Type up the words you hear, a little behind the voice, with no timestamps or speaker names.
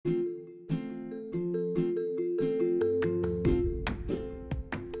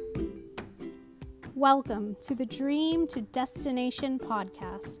Welcome to the Dream to Destination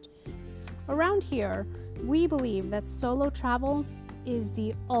podcast. Around here, we believe that solo travel is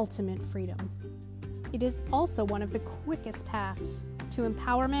the ultimate freedom. It is also one of the quickest paths to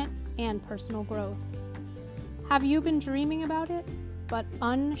empowerment and personal growth. Have you been dreaming about it, but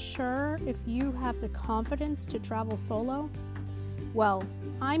unsure if you have the confidence to travel solo? Well,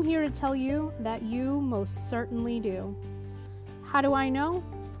 I'm here to tell you that you most certainly do. How do I know?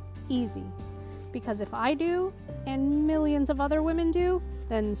 Easy. Because if I do, and millions of other women do,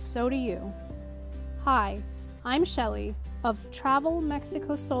 then so do you. Hi, I'm Shelly of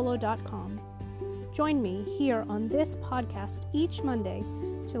TravelMexicoSolo.com. Join me here on this podcast each Monday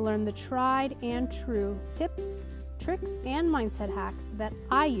to learn the tried and true tips, tricks, and mindset hacks that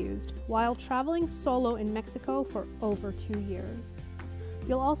I used while traveling solo in Mexico for over 2 years.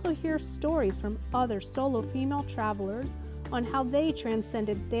 You'll also hear stories from other solo female travelers on how they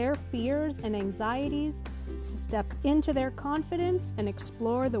transcended their fears and anxieties to step into their confidence and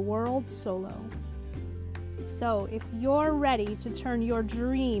explore the world solo. So, if you're ready to turn your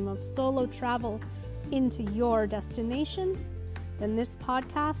dream of solo travel into your destination, then this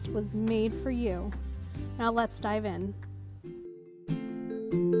podcast was made for you. Now let's dive in.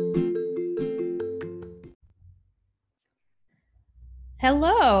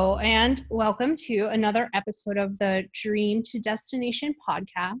 Hello, and welcome to another episode of the Dream to Destination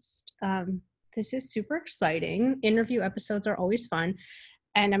podcast. This is super exciting. Interview episodes are always fun,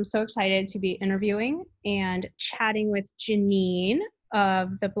 and I'm so excited to be interviewing and chatting with Janine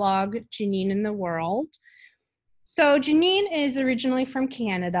of the blog Janine in the World. So Janine is originally from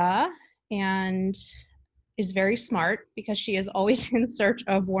Canada and is very smart because she is always in search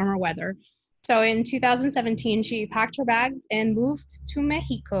of warmer weather. So in 2017, she packed her bags and moved to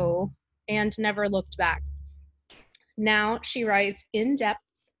Mexico and never looked back. Now she writes in-depth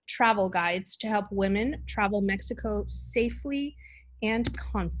travel guides to help women travel Mexico safely and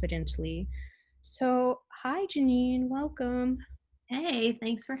confidently. So, hi, Janine. Welcome. Hey,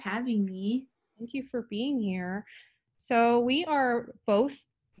 thanks for having me. Thank you for being here. So we are both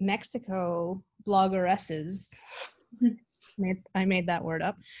Mexico bloggeresses. I made that word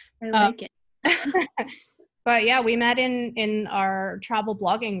up. I like it. But yeah, we met in our travel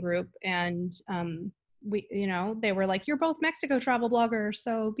blogging group, and we, they were like, "You're both Mexico travel bloggers,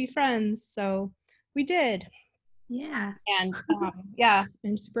 so be friends." So we did. Yeah. And yeah,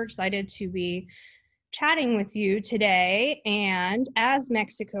 I'm super excited to be chatting with you today. And as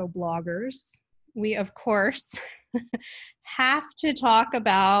Mexico bloggers, we of course have to talk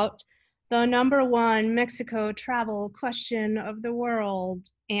about the number one Mexico travel question of the world,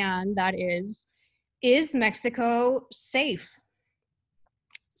 and that is Mexico safe?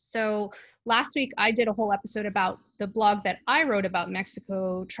 So last week I did a whole episode about the blog that I wrote about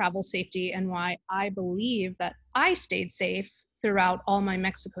Mexico travel safety and why I believe that I stayed safe throughout all my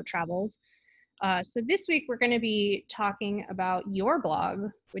Mexico travels. So this week we're going to be talking about your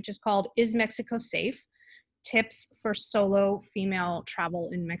blog, which is called Is Mexico Safe? Tips for Solo Female Travel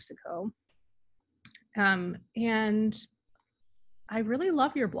in Mexico. And I really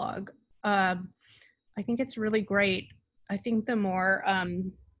love your blog. I think it's really great. I think the more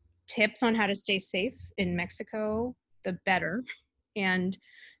tips on how to stay safe in Mexico, the better. And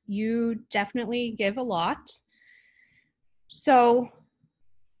you definitely give a lot. So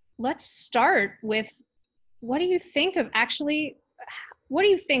let's start with, what do you think when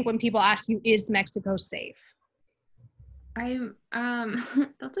people ask you, is Mexico safe?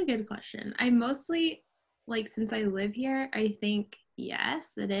 That's a good question. I mostly, since I live here, I think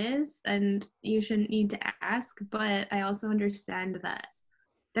yes, it is, and you shouldn't need to ask, but I also understand that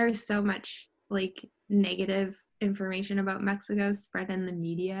there's so much negative information about Mexico spread in the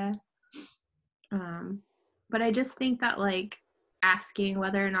media. But I just think that asking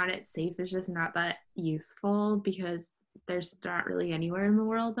whether or not it's safe is just not that useful, because there's not really anywhere in the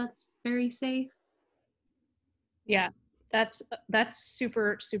world that's very safe. Yeah, that's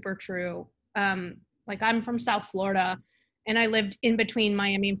super, super true. I'm from South Florida, and I lived in between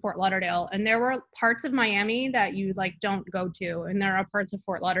Miami and Fort Lauderdale, and there were parts of Miami that you don't go to, and there are parts of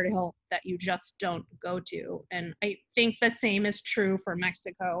Fort Lauderdale that you just don't go to. And I think the same is true for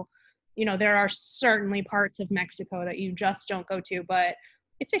Mexico. There are certainly parts of Mexico that you just don't go to, but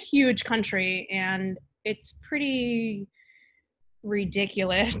it's a huge country, and it's pretty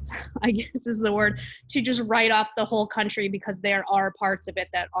ridiculous, I guess is the word, to just write off the whole country because there are parts of it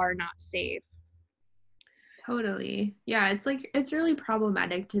that are not safe. Totally. Yeah, it's really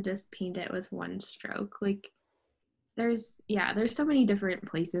problematic to just paint it with one stroke. There's so many different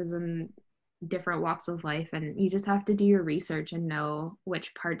places and different walks of life, and you just have to do your research and know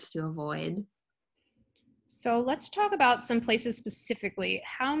which parts to avoid. So let's talk about some places specifically.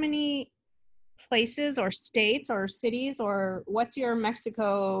 How many places or states or cities, or what's your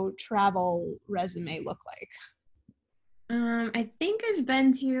Mexico travel resume look like? I think I've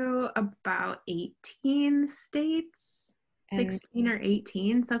been to about 18 states, And 16 or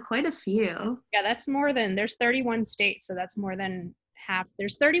 18, so quite a few. yeah, that's more than, there's 31 states, so that's more than half.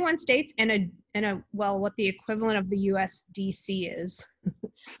 There's 31 states and a well, what the equivalent of the US DC is.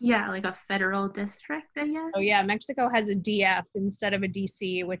 Yeah, like a federal district, I guess. Oh yeah, Mexico has a DF instead of a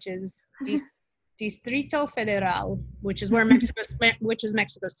DC, which is Distrito Federal, which is where which is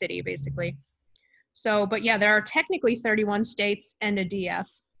Mexico City, basically. So, but yeah, there are technically 31 states and a DF.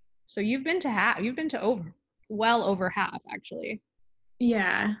 So you've been to well over half, actually.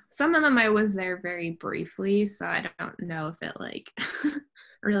 Yeah, some of them I was there very briefly, so I don't know if it like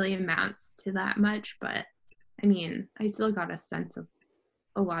really amounts to that much, but I mean, I still got a sense of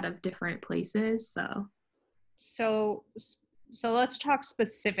a lot of different places, so So, so let's talk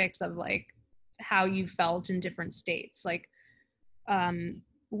specifics of like how you felt in different states. Like,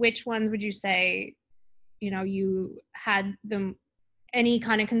 which ones would you say, you had them any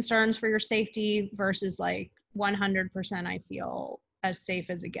kind of concerns for your safety versus like 100% I feel as safe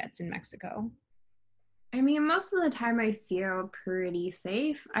as it gets in Mexico? I mean, most of the time I feel pretty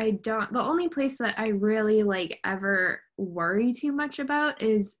safe. The only place that I really like ever worry too much about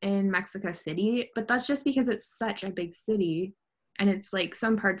is in Mexico City, but that's just because it's such a big city and it's like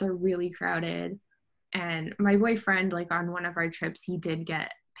some parts are really crowded. And my boyfriend, like on one of our trips, he did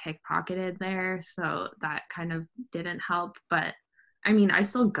get pickpocketed there, so that kind of didn't help. But I mean, I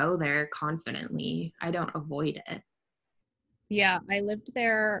still go there confidently, I don't avoid it. Yeah, I lived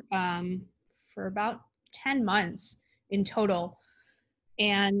there for about 10 months in total.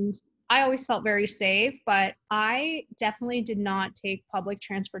 And I always felt very safe, but I definitely did not take public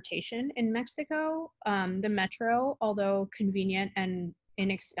transportation in Mexico. The metro, although convenient and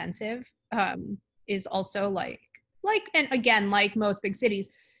inexpensive, is also and again, like most big cities,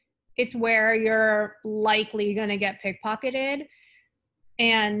 it's where you're likely going to get pickpocketed.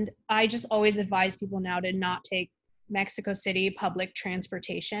 And I just always advise people now to not take Mexico City public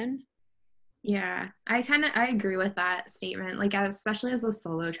transportation. Yeah, I agree with that statement. Like especially as a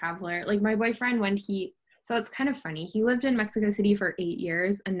solo traveler, like my boyfriend so it's kind of funny. He lived in Mexico City for 8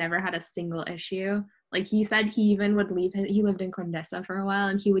 years and never had a single issue. Like he said he even would he lived in Condesa for a while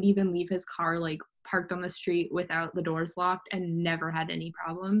and he would even leave his car like parked on the street without the doors locked and never had any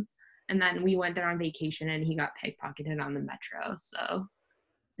problems. And then we went there on vacation and he got pickpocketed on the metro. So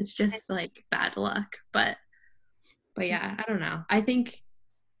it's just like bad luck. But yeah, I don't know. I think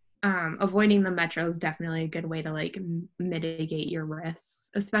avoiding the metro is definitely a good way to like mitigate your risks,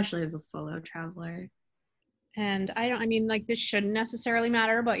 especially as a solo traveler. And I mean, like, this shouldn't necessarily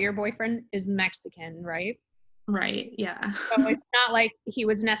matter, but your boyfriend is Mexican, right? Right. Yeah. So it's not like he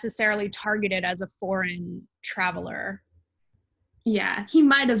was necessarily targeted as a foreign traveler. Yeah. He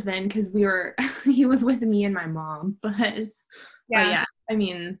might have been because he was with me and my mom, but Yeah. yeah, I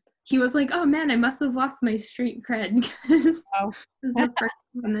mean, he was like, oh man, I must have lost my street cred because this Oh. is the first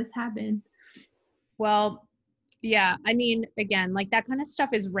time this happened. Well, yeah. I mean, again, like that kind of stuff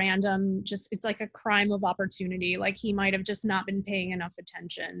is random. Just, it's like a crime of opportunity. Like he might have just not been paying enough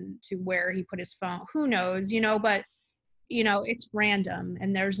attention to where he put his phone. Who knows, but it's random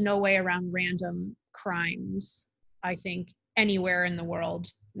and there's no way around random crimes, I think, anywhere in the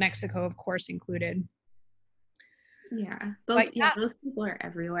world, Mexico, of course, included. Yeah. But yeah, Those people are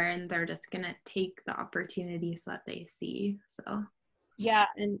everywhere and they're just gonna take the opportunities that they see. So yeah.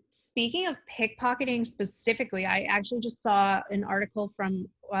 And speaking of pickpocketing specifically, I actually just saw an article from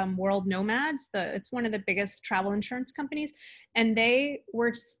World Nomads. It's one of the biggest travel insurance companies, and they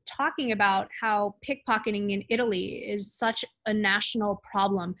were talking about how pickpocketing in Italy is such a national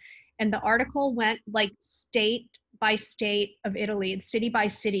problem. And the article went like state by state of Italy, city by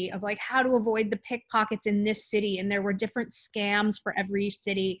city, of like how to avoid the pickpockets in this city. And there were different scams for every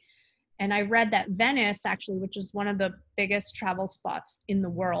city. And I read that Venice, actually, which is one of the biggest travel spots in the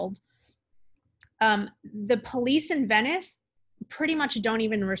world, the police in Venice pretty much don't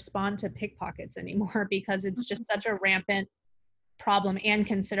even respond to pickpockets anymore because it's just such a rampant problem and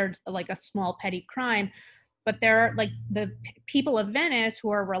considered like a small petty crime. But they're like the people of Venice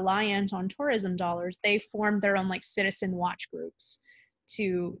who are reliant on tourism dollars, they formed their own like citizen watch groups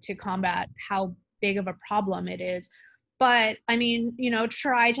to combat how big of a problem it is. But I mean,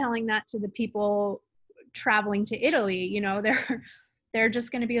 try telling that to the people traveling to Italy, they're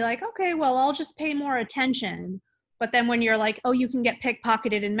just going to be like, okay, well, I'll just pay more attention. But then when you're like, oh, you can get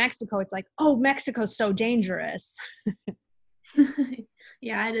pickpocketed in Mexico, it's like, oh, Mexico's so dangerous.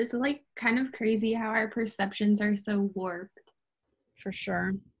 Yeah, it is like kind of crazy how our perceptions are so warped. For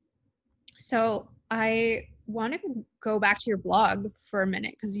sure. So I want to go back to your blog for a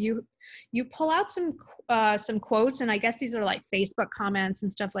minute because you pull out some quotes, and I guess these are like Facebook comments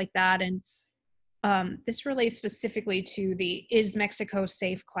and stuff like that. And this relates specifically to the "Is Mexico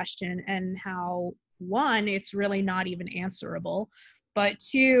safe?" question, and how one, it's really not even answerable, but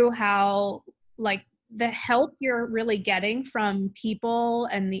two, how like the help you're really getting from people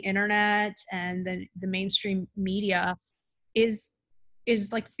and the internet and the mainstream media is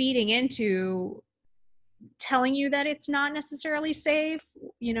like feeding into telling you that it's not necessarily safe.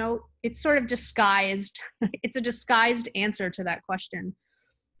 You know, it's sort of disguised. It's a disguised answer to that question.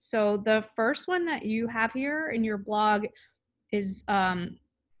 So the first one that you have here in your blog is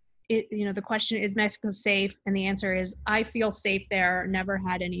the question, is Mexico safe? And the answer is, I feel safe there, never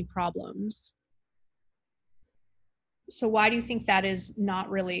had any problems. So why do you think that is not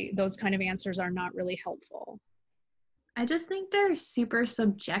really, those kind of answers are not really helpful? I just think they're super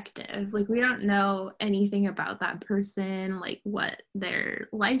subjective. Like, we don't know anything about that person, like what their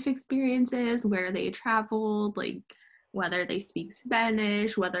life experience is, where they traveled, like whether they speak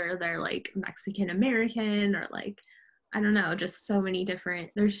Spanish, whether they're like Mexican American, or like, I don't know, there's just so many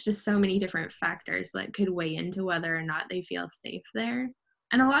different factors that could weigh into whether or not they feel safe there.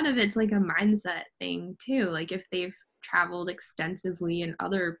 And a lot of it's like a mindset thing too. Like, if they've traveled extensively in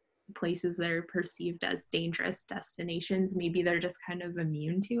other places that are perceived as dangerous destinations, maybe they're just kind of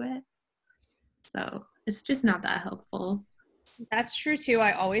immune to it. So it's just not that helpful. That's true too.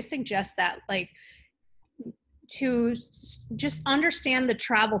 I always suggest that, like, to just understand the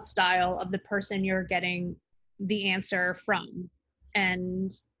travel style of the person you're getting the answer from. And,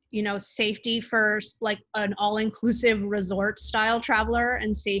 you know, safety for like an all-inclusive resort style traveler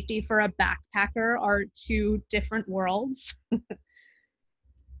and safety for a backpacker are two different worlds.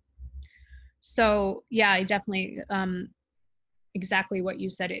 So yeah, I definitely exactly what you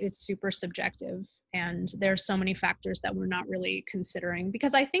said. It's super subjective, and there's so many factors that we're not really considering,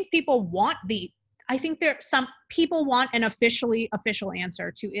 because I think some people want an official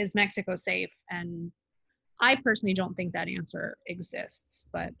answer to, is Mexico safe? And I personally don't think that answer exists,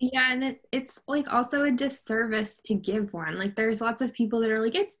 but Yeah, and it's like also a disservice to give one. Like, there's lots of people that are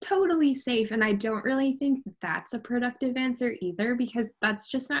like, it's totally safe. And I don't really think that's a productive answer either, because that's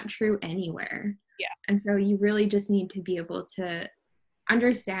just not true anywhere. yeah. And so you really just need to be able to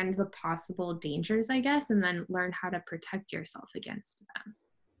understand the possible dangers, I guess, and then learn how to protect yourself against them.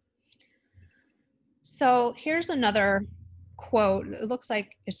 So here's another quote. It looks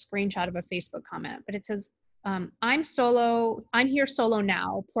like a screenshot of a Facebook comment, but it says, I'm here solo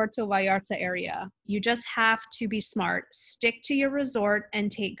now, Puerto Vallarta area. You just have to be smart, stick to your resort,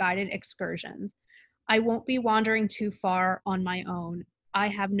 and take guided excursions. I won't be wandering too far on my own. I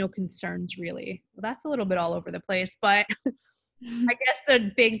have no concerns, really. Well, that's a little bit all over the place, but I guess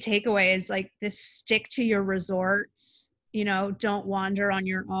the big takeaway is like this: stick to your resorts, you know, don't wander on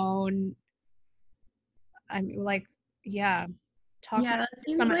your own. I mean, like, yeah, talk Yeah, about that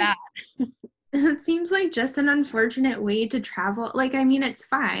seems some of like that. it seems like just an unfortunate way to travel. Like, I mean, it's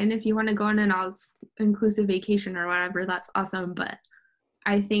fine if you want to go on an all-inclusive vacation or whatever, that's awesome. But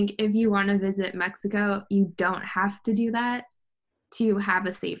I think if you want to visit Mexico, you don't have to do that to have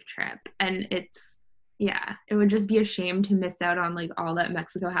a safe trip. And yeah, it would just be a shame to miss out on like all that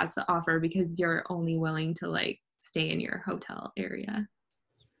Mexico has to offer because you're only willing to like stay in your hotel area.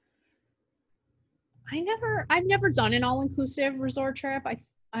 I've never done an all-inclusive resort trip.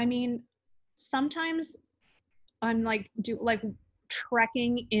 I mean, sometimes I'm like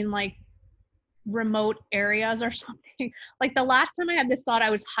trekking in like remote areas or something. Like the last time I had this thought, I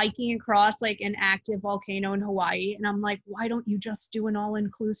was hiking across like an active volcano in Hawaii, and I'm like, why don't you just do an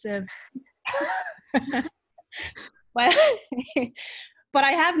all-inclusive? But but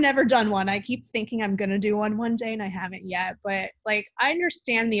I have never done one. I keep thinking I'm gonna do one day, and I haven't yet. But like, I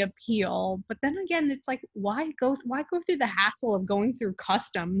understand the appeal, but then again, it's like, why go through the hassle of going through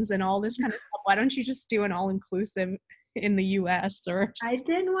customs and all this kind of stuff? Why don't you just do an all-inclusive in the US? Or I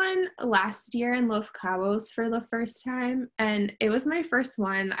did one last year in Los Cabos for the first time, and it was my first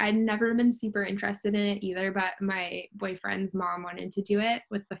one. I'd never been super interested in it either, but my boyfriend's mom wanted to do it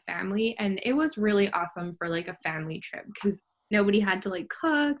with the family, and it was really awesome for like a family trip because nobody had to like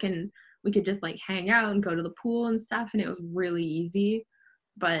cook, and we could just like hang out and go to the pool and stuff, and it was really easy.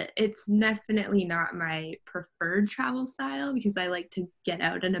 But it's definitely not my preferred travel style because I like to get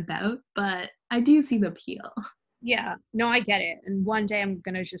out and about, but I do see the appeal. yeah, no, I get it. And one day I'm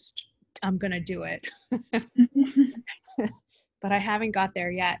gonna do it. But I haven't got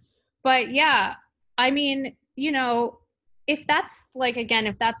there yet. But yeah, I mean, you know, if that's like, again,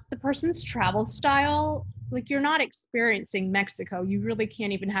 if that's the person's travel style, like you're not experiencing Mexico. You really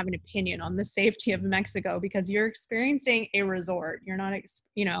can't even have an opinion on the safety of Mexico because you're experiencing a resort. You're not,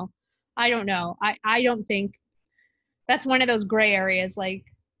 you know, I don't know. I don't think that's one of those gray areas. Like,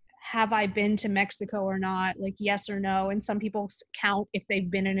 have I been to Mexico or not? Like, yes or no. And some people count if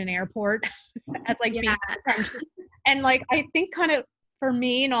they've been in an airport as like being in the country. And like, I think kind of for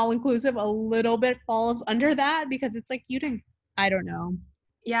me and all inclusive, a little bit falls under that because it's like, you didn't, I don't know.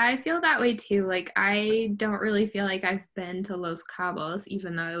 Yeah, I feel that way too. Like, I don't really feel like I've been to Los Cabos,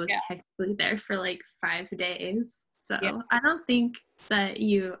 even though I was Yeah. technically there for like 5 days. So Yeah. I don't think that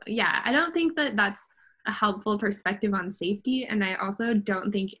I don't think that that's a helpful perspective on safety. And I also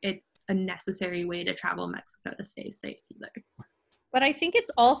don't think it's a necessary way to travel Mexico to stay safe either. But I think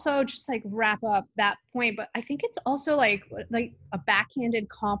it's also just like wrap up that point. But I think it's also like a backhanded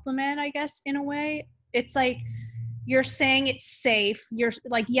compliment, I guess, in a way. It's like you're saying it's safe. You're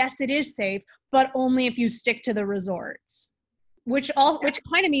like, yes, it is safe, but only if you stick to the resorts, which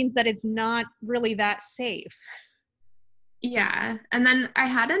kind of means that it's not really that safe. Yeah. And then I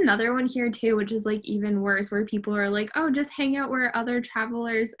had another one here too, which is like even worse, where people are like, oh, just hang out where other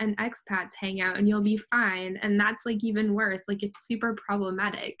travelers and expats hang out and you'll be fine. And that's like even worse. Like, it's super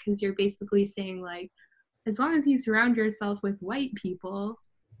problematic because you're basically saying, like, as long as you surround yourself with white people,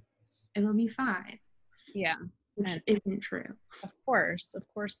 it'll be fine. Yeah. Which isn't true. Of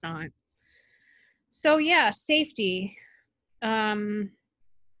course not. So yeah, safety.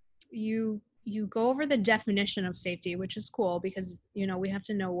 You go over the definition of safety, which is cool because, you know, we have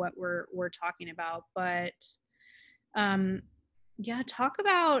to know what we're talking about. But yeah, talk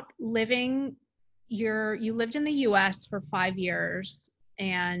about living you lived in the US for 5 years,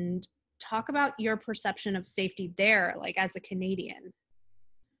 and talk about your perception of safety there, like as a Canadian.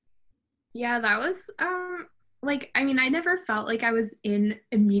 Yeah, that was like, I mean, I never felt like I was in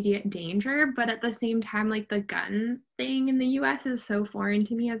immediate danger, but at the same time, like, the gun thing in the US is so foreign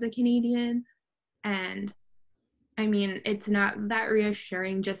to me as a Canadian. And I mean, it's not that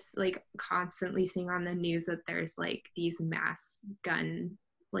reassuring just like constantly seeing on the news that there's like these mass gun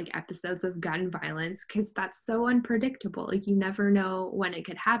like episodes of gun violence, because that's so unpredictable. Like, you never know when it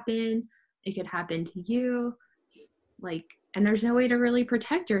could happen. It could happen to you. Like, and there's no way to really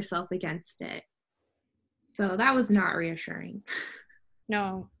protect yourself against it. So that was not reassuring.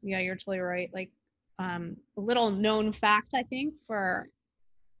 No, yeah, you're totally right. Like a little known fact, I think, for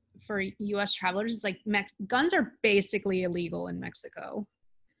US travelers is like guns are basically illegal in Mexico.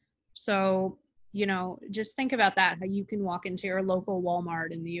 So, you know, just think about that, how you can walk into your local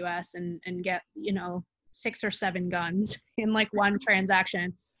Walmart in the US and get, you know, 6 or 7 guns in like one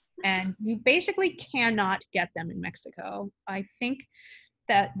transaction. And you basically cannot get them in Mexico. I think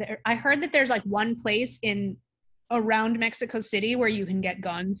that I heard that there's like one place in around Mexico City where you can get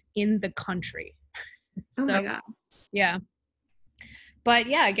guns in the country. Oh So, my God. yeah. But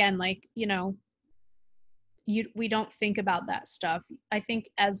yeah, again, like, you know, we don't think about that stuff. I think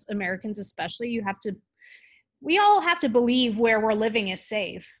as Americans especially, we all have to believe where we're living is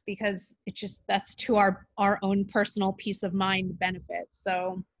safe because it just that's to our own personal peace of mind benefit.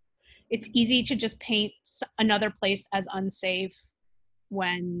 So it's easy to just paint another place as unsafe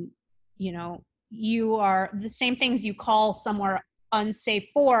when, you know, you are the same things you call somewhere unsafe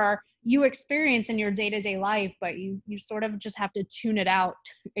for, you experience in your day-to-day life, but you sort of just have to tune it out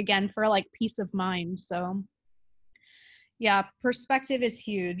again for like peace of mind. So yeah, perspective is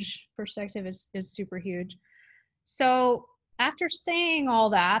huge. Perspective is super huge. So after saying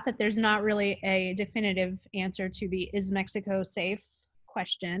all that there's not really a definitive answer to the is Mexico safe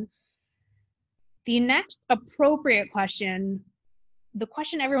question, the next appropriate question, the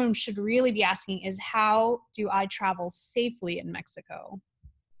question everyone should really be asking, is how do I travel safely in Mexico?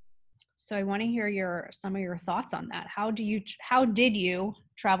 So I want to hear some of your thoughts on that. How did you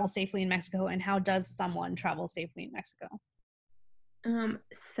travel safely in Mexico, and how does someone travel safely in Mexico?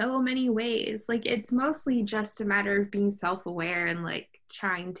 So many ways. Like, it's mostly just a matter of being self-aware and like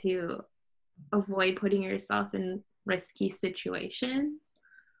trying to avoid putting yourself in risky situations.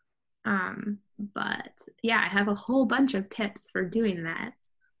 But yeah, I have a whole bunch of tips for doing that.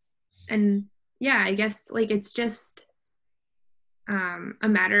 And yeah, I guess like it's just a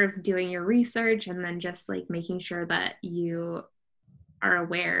matter of doing your research and then just like making sure that you are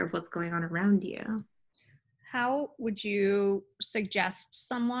aware of what's going on around you. How would you suggest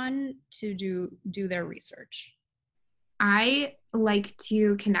someone to do their research? I like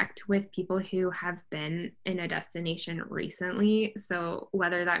to connect with people who have been in a destination recently. So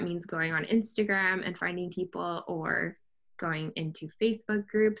whether that means going on Instagram and finding people or going into Facebook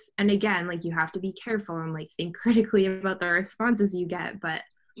groups. And again, like you have to be careful and like think critically about the responses you get, but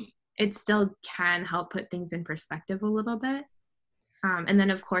it still can help put things in perspective a little bit. And then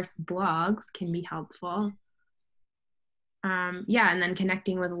of course blogs can be helpful. Yeah, and then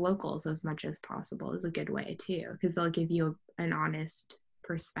connecting with locals as much as possible is a good way too, because they'll give you an honest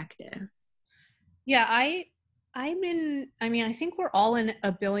perspective. Yeah, I think we're all in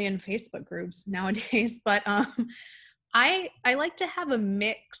a billion Facebook groups nowadays, but I like to have a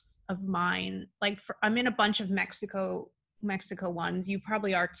mix of mine. Like I'm in a bunch of Mexico ones. You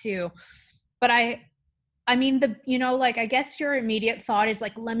probably are too. But I mean, like, I guess your immediate thought is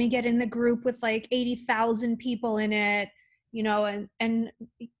like, let me get in the group with like 80,000 people in it, and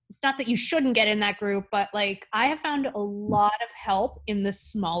it's not that you shouldn't get in that group, but like, I have found a lot of help in the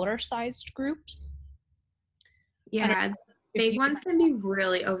smaller sized groups. Yeah, big ones can be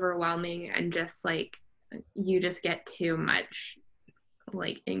really overwhelming and just like, you just get too much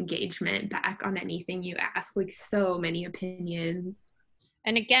like engagement back on anything you ask, like so many opinions.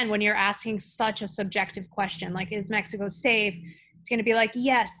 And again, when you're asking such a subjective question, like, is Mexico safe? It's going to be like,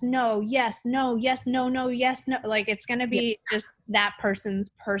 yes, no, yes, no, yes, no, no, yes, no. Like, it's going to be just that person's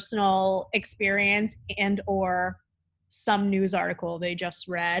personal experience and or some news article they just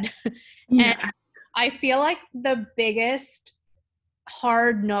read. Yeah. And I feel like the biggest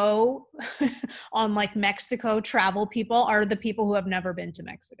hard no on like Mexico travel people are the people who have never been to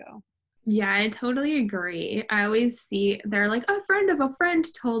Mexico. Yeah, I totally agree. I always see they're like, a friend of a friend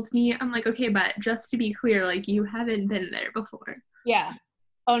told me. I'm like, okay, but just to be clear, like you haven't been there before. Yeah.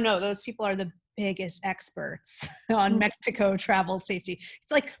 Oh no, those people are the biggest experts on Mexico travel safety.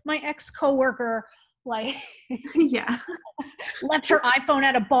 It's like my ex-coworker, like, yeah, left her iPhone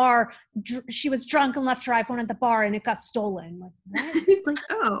at a bar. She was drunk and left her iPhone at the bar and it got stolen. Like, what? It's like,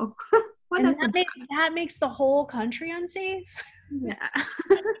 oh, what And that makes the whole country unsafe? Yeah.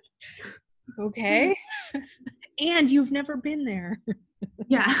 Okay. And you've never been there.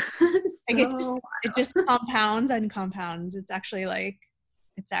 Yeah. Like it just compounds and compounds. It's actually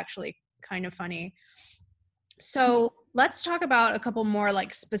kind of funny. So let's talk about a couple more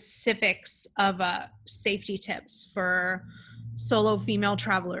like specifics of safety tips for solo female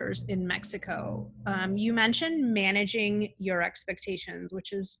travelers in Mexico. You mentioned managing your expectations,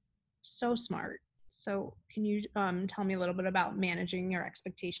 which is so smart. So can you tell me a little bit about managing your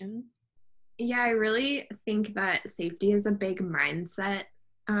expectations? Yeah, I really think that safety is a big mindset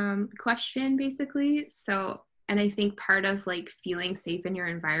question, basically. So, and I think part of like feeling safe in your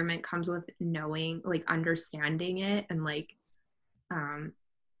environment comes with knowing, like understanding it, and like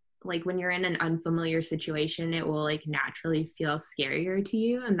when you're in an unfamiliar situation, it will like naturally feel scarier to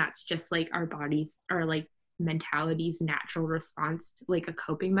you, and that's just like our bodies or like mentality's natural response to like a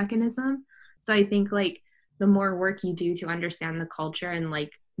coping mechanism. So I think like the more work you do to understand the culture and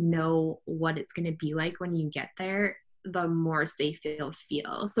like know what it's going to be like when you get there, the more safe you'll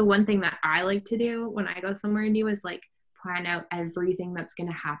feel. So one thing that I like to do when I go somewhere new is like plan out everything that's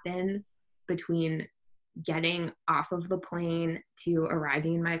going to happen between getting off of the plane to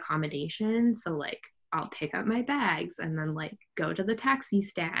arriving in my accommodation. So like I'll pick up my bags and then like go to the taxi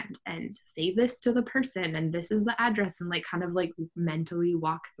stand and say this to the person and this is the address, and like kind of like mentally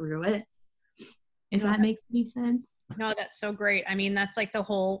walk through it. If that makes any sense. No, that's so great. I mean, that's like the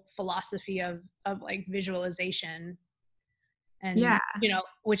whole philosophy of like visualization, and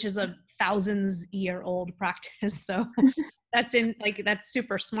which is a thousands-year-old practice. So that's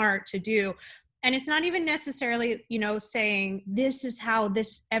super smart to do. And it's not even necessarily, saying this is how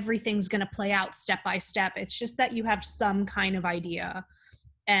everything's going to play out step by step. It's just that you have some kind of idea,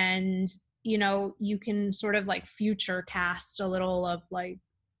 and you can sort of like future cast a little of like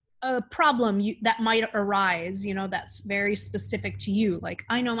a problem that might arise, that's very specific to you. Like,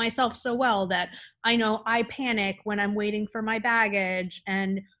 I know myself so well that I know I panic when I'm waiting for my baggage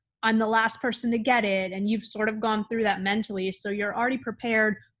and I'm the last person to get it. And you've sort of gone through that mentally. So you're already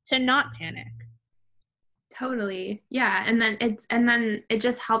prepared to not panic. Totally. Yeah. And then it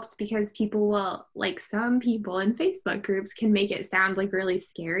just helps because people will, like, some people in Facebook groups can make it sound like really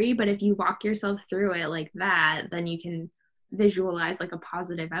scary, but if you walk yourself through it like that, then you can visualize like a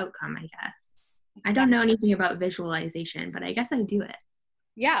positive outcome, I guess. Exactly. I don't know anything about visualization, but I guess I do it.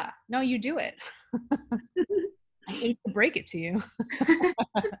 Yeah. No, you do it. I hate to break it to you.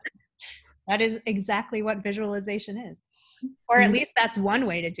 That is exactly what visualization is. Or at least that's one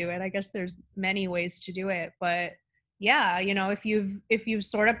way to do it. I guess there's many ways to do it, but yeah, if you've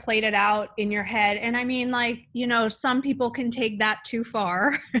sort of played it out in your head, and I mean, like, some people can take that too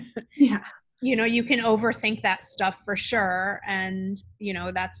far. Yeah. you know, you can overthink that stuff for sure. And, you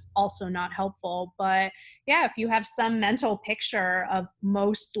know, that's also not helpful. But yeah, if you have some mental picture of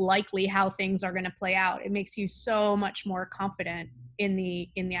most likely how things are going to play out, it makes you so much more confident in the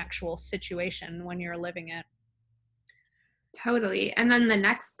actual situation when you're living it. Totally. And then the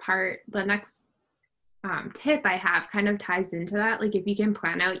next part, the next tip I have kind of ties into that. Like if you can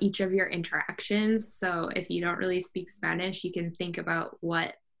plan out each of your interactions. So if you don't really speak Spanish, you can think about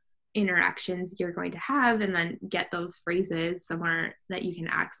what interactions you're going to have and then get those phrases somewhere that you can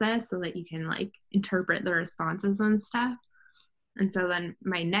access so that you can like interpret the responses and stuff. And so then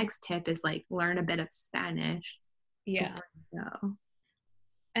my next tip is like learn a bit of Spanish. Yeah.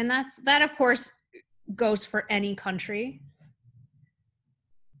 And that of course goes for any country.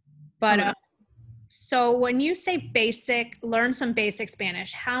 But so when you say learn some basic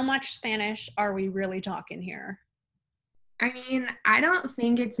Spanish, how much Spanish are we really talking here? I mean, I don't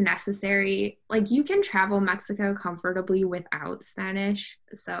think it's necessary. Like, you can travel Mexico comfortably without Spanish.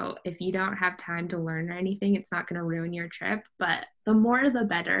 So if you don't have time to learn or anything, it's not going to ruin your trip. But the more, the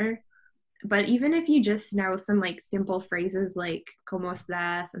better. But even if you just know some like simple phrases like "cómo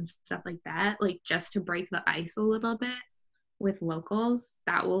estás" and stuff like that, like just to break the ice a little bit with locals,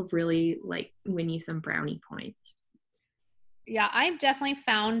 that will really like win you some brownie points. Yeah, I've definitely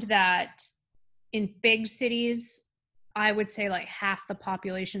found that in big cities, I would say like half the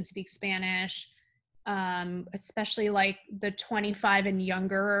population speaks Spanish, especially like the 25 and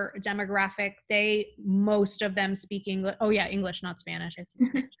younger demographic. Most of them speak English. Oh yeah, English, not Spanish.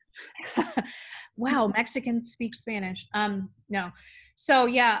 Wow, Mexicans speak Spanish. No. So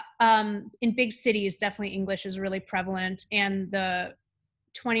yeah, in big cities, definitely English is really prevalent, and the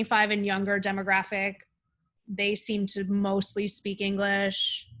 25 and younger demographic, they seem to mostly speak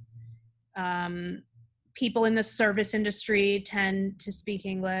English. People in the service industry tend to speak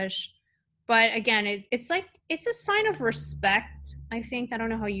English. But again, it's a sign of respect, I think. I don't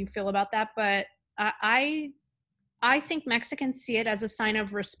know how you feel about that, but I think Mexicans see it as a sign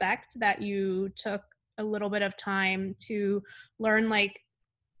of respect that you took a little bit of time to learn like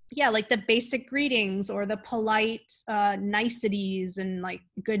the basic greetings or the polite niceties and like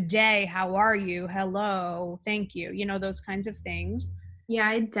good day, how are you, hello, thank you, you know, those kinds of things. Yeah,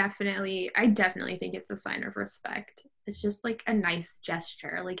 I definitely think it's a sign of respect. It's just like a nice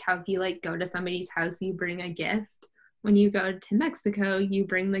gesture. Like how if you like go to somebody's house, you bring a gift. When you go to Mexico, you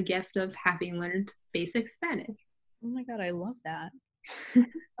bring the gift of having learned basic Spanish. Oh my God, I love that.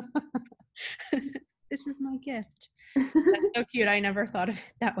 This is my gift. That's so cute. I never thought of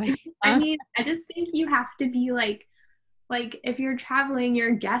it that way. I mean, I just think you have to be like if you're traveling,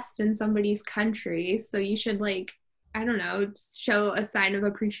 you're a guest in somebody's country, so you should like, I don't know, show a sign of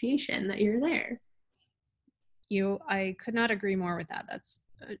appreciation that you're there. I could not agree more with that. That's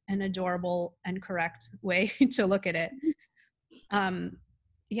an adorable and correct way to look at it.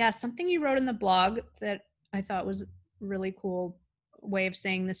 Yeah, something you wrote in the blog that I thought was really cool way of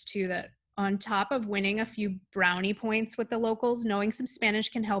saying this too, that on top of winning a few brownie points with the locals, knowing some Spanish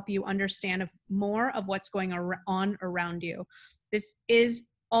can help you understand more of what's going on around you. This is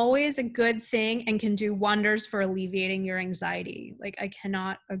always a good thing and can do wonders for alleviating your anxiety. Like, I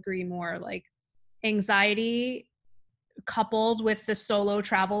cannot agree more. Like, anxiety coupled with the solo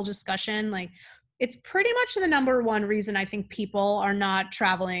travel discussion, like, it's pretty much the number one reason I think people are not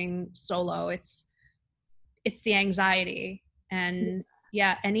traveling solo. It's the anxiety. And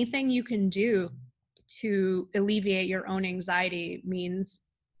yeah, anything you can do to alleviate your own anxiety means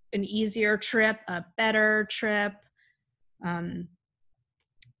an easier trip, a better trip.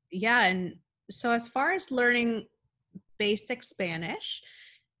 Yeah, and so as far as learning basic Spanish,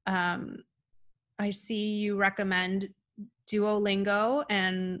 I see you recommend Duolingo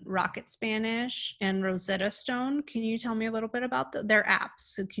and Rocket Spanish and Rosetta Stone. Can you tell me a little bit about their apps?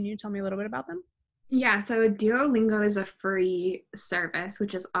 So can you tell me a little bit about them? Yeah, so Duolingo is a free service,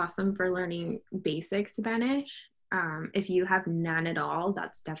 which is awesome for learning basic Spanish. If you have none at all,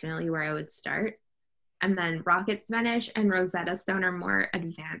 that's definitely where I would start. And then Rocket Spanish and Rosetta Stone are more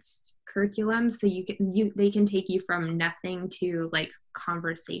advanced curriculums, so they can take you from nothing to like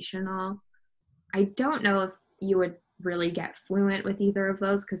conversational. I don't know if you would really get fluent with either of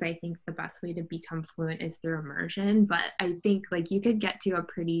those, because I think the best way to become fluent is through immersion, but I think like you could get to a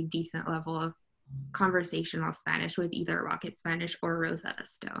pretty decent level of conversational Spanish with either Rocket Spanish or Rosetta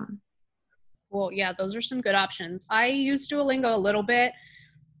Stone. Well, yeah, those are some good options. I use Duolingo a little bit,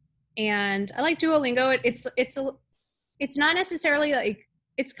 and I like Duolingo. It's not necessarily like,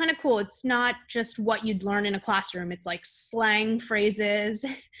 it's kind of cool. It's not just what you'd learn in a classroom. It's like slang phrases.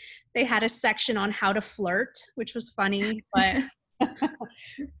 They had a section on how to flirt, which was funny, but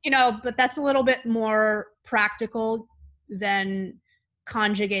But that's a little bit more practical than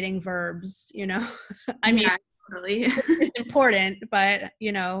conjugating verbs, I mean, Yeah, totally. it's important, but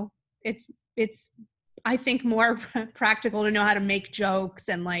it's I think more practical to know how to make jokes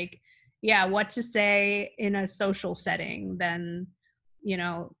and what to say in a social setting than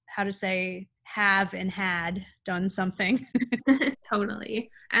how to say have and had done something. Totally.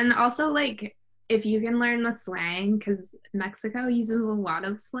 And also, like, if you can learn the slang, because Mexico uses a lot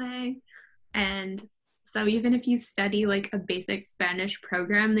of slang. And so, even if you study like a basic Spanish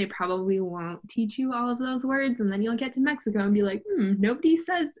program, they probably won't teach you all of those words. And then you'll get to Mexico and be like, nobody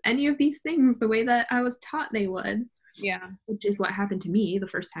says any of these things the way that I was taught they would. Yeah. Which is what happened to me the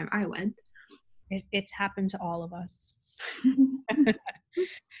first time I went. It's happened to all of us.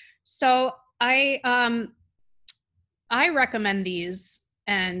 So I recommend these,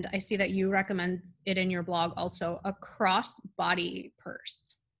 and I see that you recommend it in your blog also, a crossbody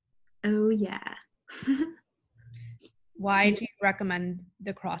purse. Oh, yeah. Why do you recommend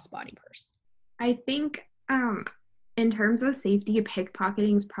the crossbody purse? I think in terms of safety,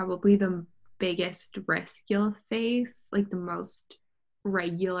 pickpocketing is probably the biggest risk you'll face, like the most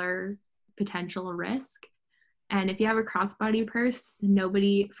regular potential risk. And if you have a crossbody purse,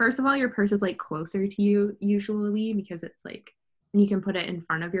 first of all, your purse is like closer to you usually because it's like you can put it in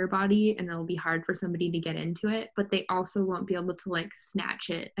front of your body and it'll be hard for somebody to get into it, but they also won't be able to like snatch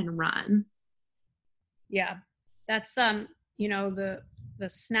it and run. Yeah. That's the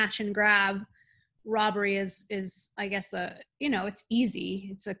snatch and grab robbery is I guess it's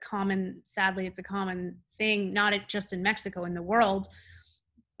easy. Sadly it's a common thing, not just in Mexico, in the world.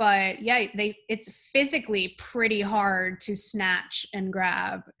 But yeah, it's physically pretty hard to snatch and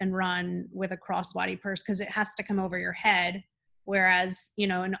grab and run with a crossbody purse because it has to come over your head. Whereas,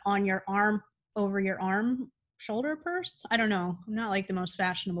 on your arm, over your arm, shoulder purse. I don't know. I'm not like the most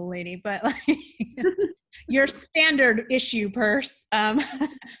fashionable lady, but like your standard issue purse,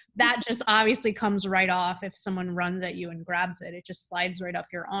 that just obviously comes right off if someone runs at you and grabs it. It just slides right off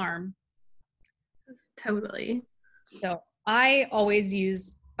your arm. Totally. So I always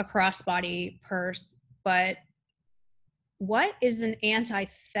use a crossbody purse, but what is an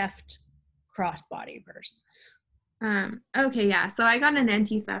anti-theft crossbody purse? Okay, yeah. So I got an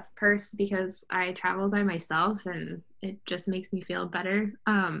anti-theft purse because I travel by myself and it just makes me feel better.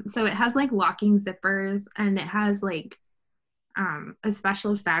 So it has like locking zippers and it has like a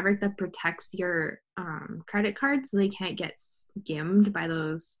special fabric that protects your credit card so they can't get skimmed by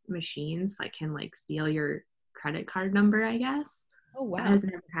those machines that can like steal your credit card number, I guess. Oh, wow. That has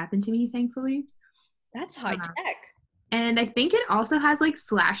never happened to me, thankfully. That's high tech. And I think it also has like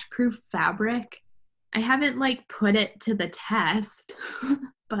slash proof fabric. I haven't like put it to the test,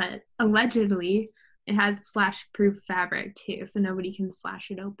 but allegedly it has slash proof fabric too, so nobody can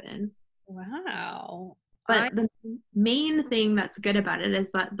slash it open. Wow. But the main thing that's good about it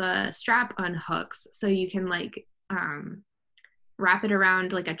is that the strap unhooks, so you can like wrap it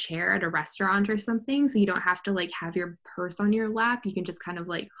around like a chair at a restaurant or something, so you don't have to like have your purse on your lap. You can just kind of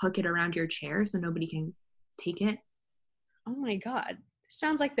like hook it around your chair so nobody can take it. Oh my God.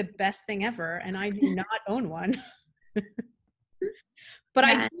 Sounds like the best thing ever, and I do not own one. But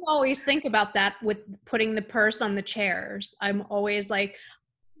yeah. I do always think about that with putting the purse on the chairs. I'm always like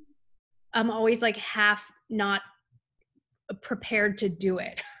half not prepared to do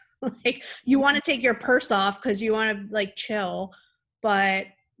it. Like you want to take your purse off because you want to like chill, but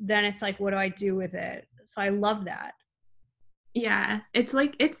then it's like, what do I do with it? So I love that. Yeah, it's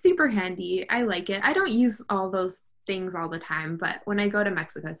super handy. I like it. I don't use all those things all the time, but when I go to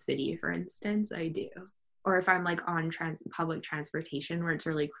Mexico City, for instance, I do. Or if I'm like on public transportation where it's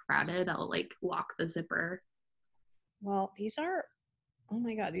really crowded, I'll like lock the zipper. Well, oh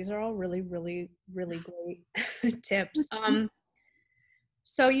my God, these are all really, really, really great tips.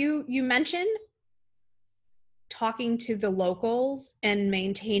 So you mentioned talking to the locals and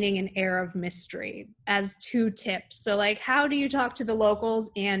maintaining an air of mystery as 2 tips. So like, how do you talk to the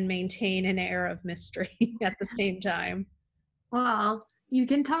locals and maintain an air of mystery at the same time? Well, you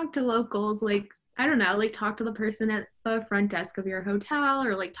can talk to locals, like, I don't know, like talk to the person at the front desk of your hotel,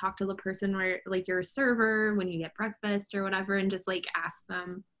 or like talk to the person where like your server when you get breakfast or whatever, and just like ask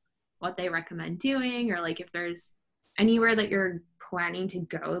them what they recommend doing, or like if there's anywhere that you're planning to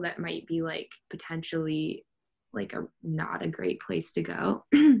go that might be like potentially like not a great place to go.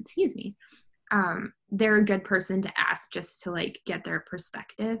 Excuse me. They're a good person to ask just to like get their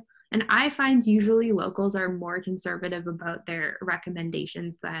perspective. And I find usually locals are more conservative about their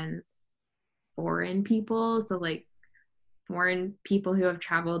recommendations than foreign people. So like foreign people who have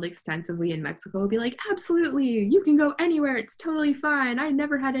traveled extensively in Mexico will be like, absolutely, you can go anywhere, it's totally fine, I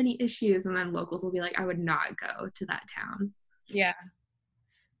never had any issues. And then locals will be like, I would not go to that town. Yeah.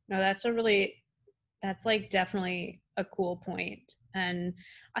 No, that's like definitely a cool point. And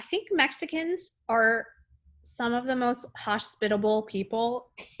I think Mexicans are some of the most hospitable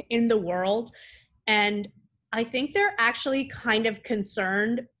people in the world. And I think they're actually kind of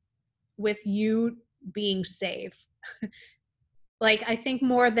concerned with you being safe. Like, I think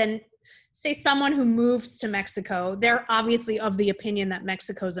more than, say, someone who moves to Mexico, they're obviously of the opinion that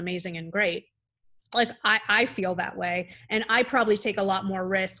Mexico's amazing and great. Like, I feel that way. And I probably take a lot more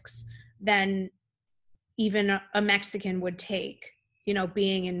risks than even a Mexican would take, you know,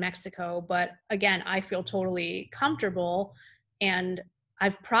 being in Mexico. But again, I feel totally comfortable, and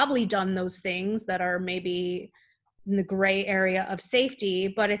I've probably done those things that are maybe in the gray area of safety,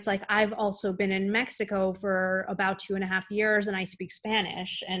 but it's like I've also been in Mexico for about 2.5 years and I speak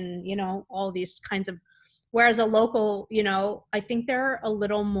Spanish, and, you know, all these kinds of, whereas a local, you know, I think they're a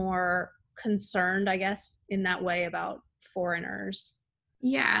little more concerned, I guess, in that way about foreigners.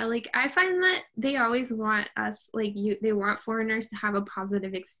 Yeah, like I find that they always want us, like they want foreigners to have a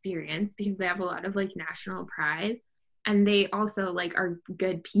positive experience because they have a lot of like national pride, and they also like are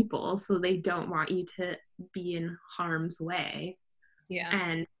good people, so they don't want you to be in harm's way. Yeah.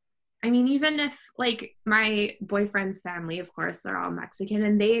 And I mean, even if like my boyfriend's family, of course, they're all Mexican,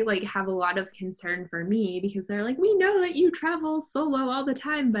 and they like have a lot of concern for me because they're like, we know that you travel solo all the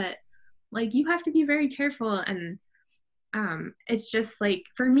time, but like you have to be very careful. And it's just like,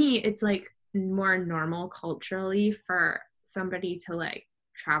 for me, it's like more normal culturally for somebody to like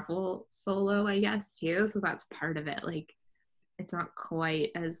travel solo, I guess, too. So that's part of it. Like, it's not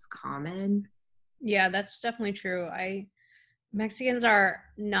quite as common. Yeah, that's definitely true. Mexicans are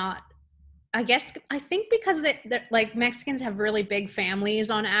not, I guess, I think because they're like, Mexicans have really big families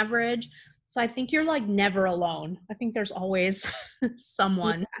on average. So I think you're like never alone. I think there's always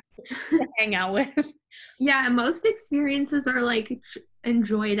someone to hang out with. Yeah, most experiences are like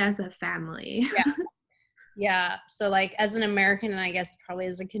enjoyed as a family. Yeah. Yeah. So like as an American, and I guess probably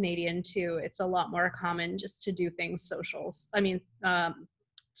as a Canadian too, it's a lot more common just to do things socials. I mean,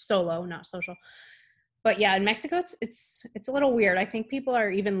 solo, not social. But yeah, in Mexico, it's a little weird. I think people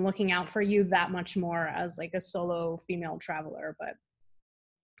are even looking out for you that much more as like a solo female traveler. But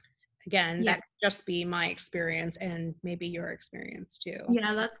again, Yeah. that could just be my experience and maybe your experience too.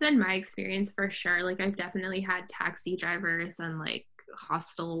 Yeah, that's been my experience for sure. Like, I've definitely had taxi drivers and like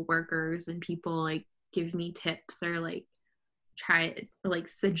hostel workers and people like give me tips or like try like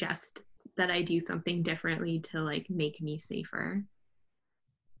suggest that I do something differently to like make me safer.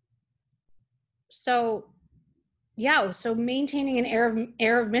 So yeah, so maintaining an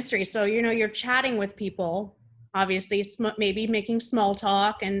air of mystery. So, you know, you're chatting with people, obviously, maybe making small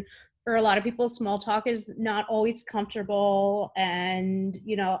talk, and for a lot of people, small talk is not always comfortable. And,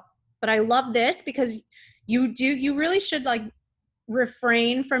 you know, but I love this because you really should like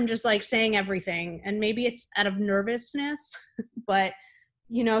refrain from just like saying everything, and maybe it's out of nervousness, but,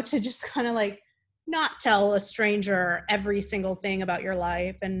 you know, to just kind of like not tell a stranger every single thing about your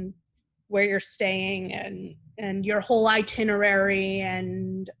life and where you're staying and your whole itinerary.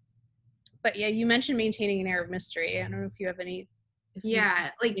 And but yeah, you mentioned maintaining an air of mystery. I don't know if you have any, if you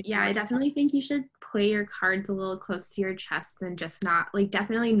Yeah, like, if yeah, you I definitely think you should play your cards a little close to your chest and just not, like,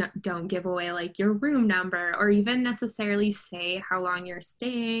 definitely don't give away, like, your room number or even necessarily say how long you're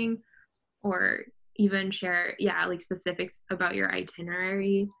staying or even share, yeah, like, specifics about your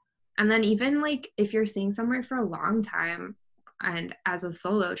itinerary. And then even, like, if you're staying somewhere for a long time and as a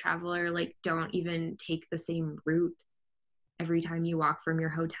solo traveler, like, don't even take the same route every time you walk from your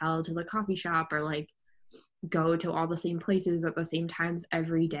hotel to the coffee shop or, like, go to all the same places at the same times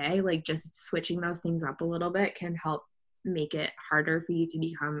every day. Like, just switching those things up a little bit can help make it harder for you to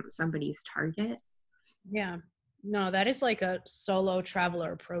become somebody's target. yeah, no, that is like a solo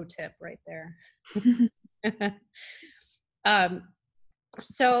traveler pro tip right there. um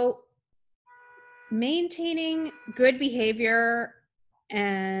so maintaining good behavior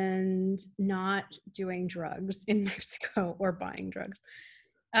and not doing drugs in Mexico or buying drugs.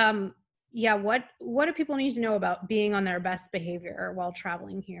 Um, yeah, what do people need to know about being on their best behavior while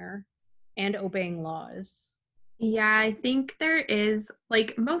traveling here and obeying laws? Yeah, I think there is,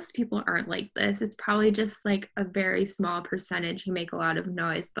 like, most people aren't like this. It's probably just like a very small percentage who make a lot of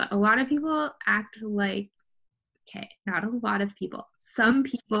noise, but a lot of people act like, okay, not a lot of people. Some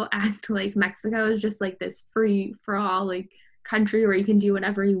people act like Mexico is just like this free for all, like, country where you can do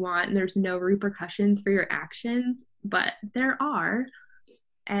whatever you want and there's no repercussions for your actions, but there are.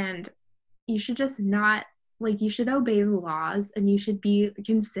 And you should just not like you should obey the laws and you should be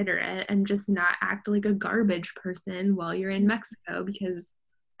considerate and just not act like a garbage person while you're in Mexico, because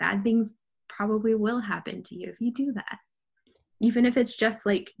bad things probably will happen to you if you do that. Even if it's just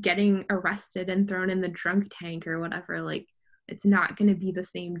like getting arrested and thrown in the drunk tank or whatever, like it's not going to be the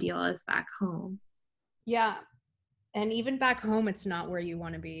same deal as back home. Yeah. And even back home, it's not where you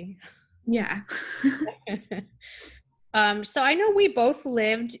want to be. Yeah. So I know we both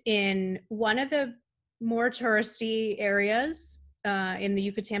lived in one of the more touristy areas in the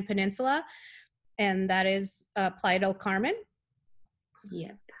Yucatan Peninsula, and that is Playa del Carmen.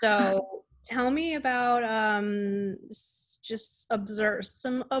 Yeah. So tell me about just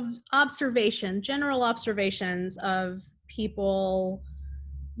general observations of people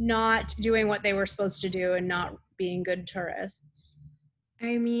not doing what they were supposed to do and not being good tourists.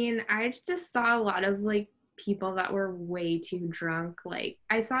 I mean, I just saw a lot of like people that were way too drunk. Like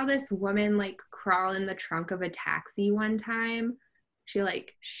I saw this woman like crawl in the trunk of a taxi one time. She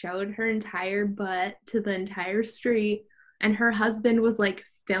like showed her entire butt to the entire street, and her husband was like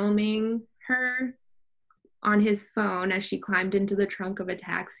filming her on his phone as she climbed into the trunk of a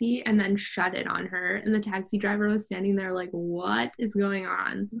taxi and then shut it on her. And the taxi driver was standing there like, what is going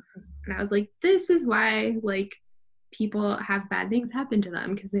on? And I was like, this is why like people have bad things happen to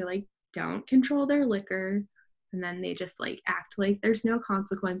them, because they like don't control their liquor and then they just like act like there's no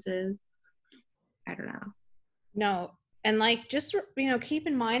consequences. I don't know. No. And like, just, keep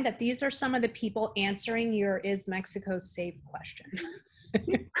in mind that these are some of the people answering your "Is Mexico safe?" question.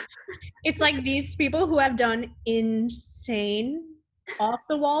 It's like these people who have done insane, off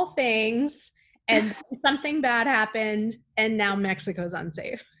the wall things, and something bad happened, and now Mexico's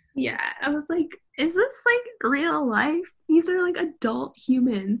unsafe. Yeah, I was like, is this like real life? These are like adult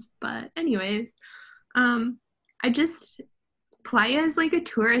humans. But anyways, I just Playa is like a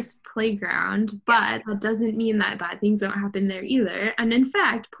tourist playground, but that doesn't mean that bad things don't happen there either. And in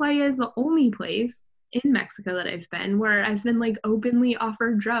fact, Playa is the only place in Mexico that I've been where I've been like openly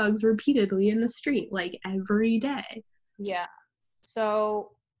offered drugs repeatedly in the street, like every day. Yeah.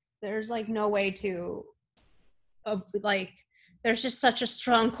 So there's like no way there's just such a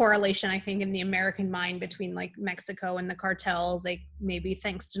strong correlation, I think, in the American mind between like Mexico and the cartels, like maybe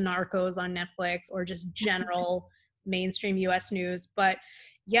thanks to Narcos on Netflix or just general mainstream US news. But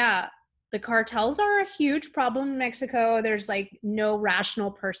yeah, the cartels are a huge problem in Mexico. There's like no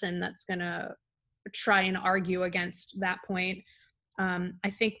rational person that's gonna try and argue against that point. I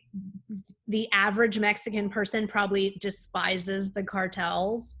think the average Mexican person probably despises the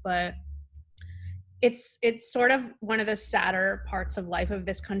cartels, but it's sort of one of the sadder parts of life of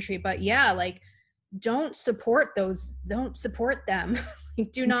this country. But yeah, like don't support them.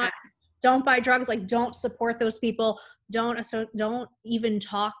 Like, don't buy drugs. Like don't support those people. Don't even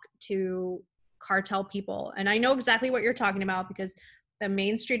talk to cartel people. And I know exactly what you're talking about, because the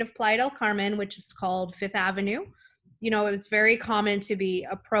main street of Playa del Carmen, which is called Fifth Avenue, it was very common to be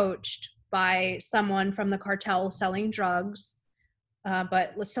approached by someone from the cartel selling drugs.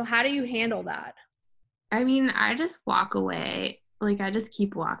 But so how do you handle that? I mean, I just walk away. Like I just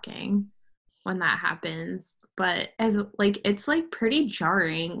keep walking when that happens. But as like it's like pretty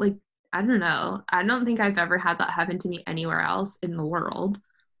jarring. Like I don't know. I don't think I've ever had that happen to me anywhere else in the world.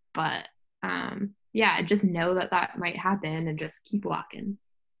 But yeah, just know that might happen and just keep walking.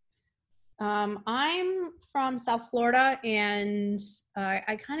 I'm from South Florida, and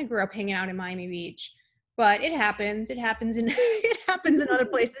I kind of grew up hanging out in Miami Beach. But it happens. It happens in it happens in other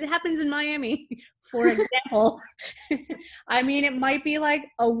places. It happens in Miami, for example. I mean, it might be like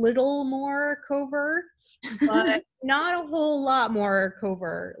a little more covert, but not a whole lot more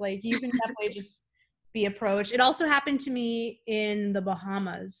covert. Like you can definitely just be approached. It also happened to me in the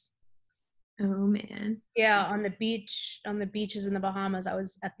Bahamas. Oh man. Yeah, on the beaches in the Bahamas. I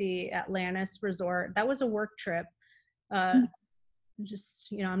was at the Atlantis Resort. That was a work trip.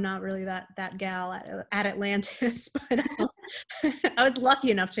 Just I'm not really that gal at Atlantis, but I was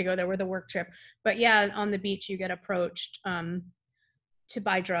lucky enough to go there with a work trip. But yeah, on the beach you get approached to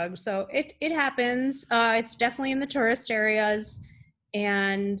buy drugs, so it happens. It's definitely in the tourist areas.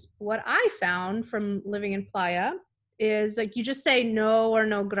 And what I found from living in Playa is like you just say no or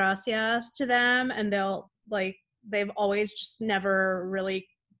no gracias to them, and they've always just never really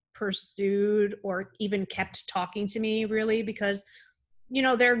pursued or even kept talking to me, really, because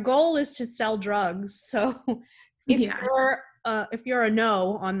their goal is to sell drugs. So if you're a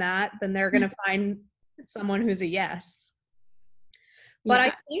no on that, then they're going to find someone who's a yes. But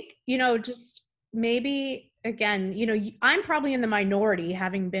I think, just maybe, again, I'm probably in the minority,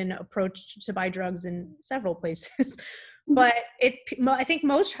 having been approached to buy drugs in several places. But I think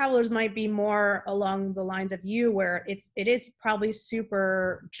most travelers might be more along the lines of you, where it is probably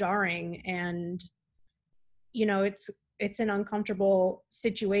super jarring, and it's an uncomfortable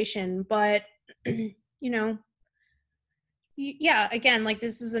situation, but yeah, again, like,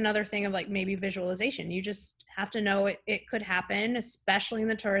 this is another thing of like maybe visualization. You just have to know it could happen, especially in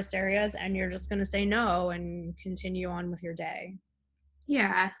the tourist areas, and you're just going to say no and continue on with your day.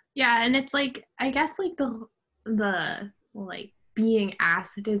 Yeah. Yeah, and it's like, I guess like the like being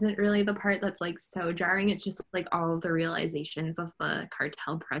asked isn't really the part that's like so jarring. It's just like all of the realizations of the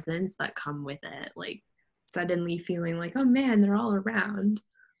cartel presence that come with it, like suddenly feeling like, oh man, they're all around.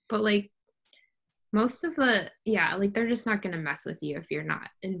 But like most of like they're just not going to mess with you if you're not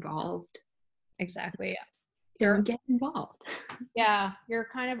involved. Exactly. Don't get involved. Yeah, you're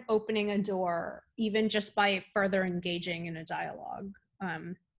kind of opening a door, even just by further engaging in a dialogue.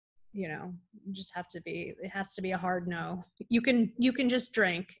 You just have to be, it has to be a hard no. You can just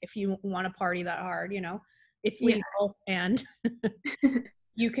drink if you want to party that hard, it's legal, and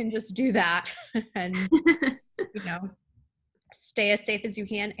you can just do that and, stay as safe as you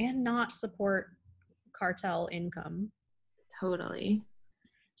can and not support cartel income. Totally.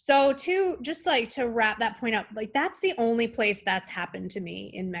 So to wrap that point up, like, that's the only place that's happened to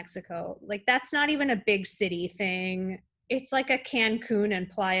me in Mexico. Like, that's not even a big city thing. It's like a Cancun and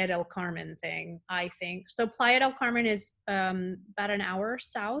Playa del Carmen thing, I think. So Playa del Carmen is about an hour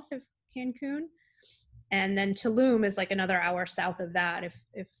south of Cancun. And then Tulum is like another hour south of that.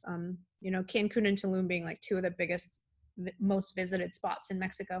 If Cancun and Tulum being like two of the biggest, most visited spots in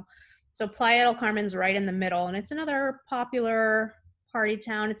Mexico. So Playa del Carmen's right in the middle, and it's another popular party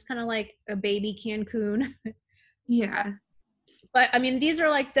town. It's kind of like a baby Cancun. Yeah. But I mean, these are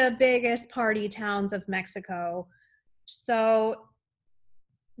like the biggest party towns of Mexico. So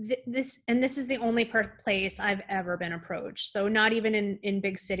this is the only place I've ever been approached. So not even in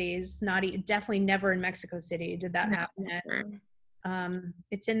big cities, definitely never in Mexico City did that happen.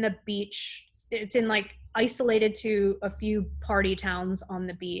 It's in the beach. It's in like isolated to a few party towns on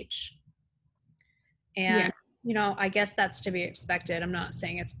the beach. And I guess that's to be expected. I'm not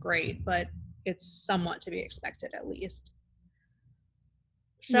saying it's great, but it's somewhat to be expected, at least.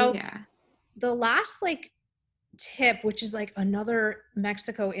 So the last like tip, which is like another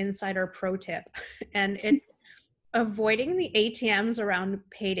Mexico insider pro tip, and it's avoiding the ATMs around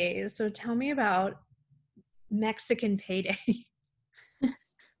paydays. So tell me about Mexican payday.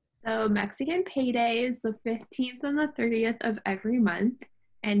 So Mexican payday is the 15th and the 30th of every month.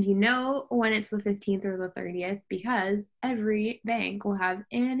 And you know when it's the 15th or the 30th because every bank will have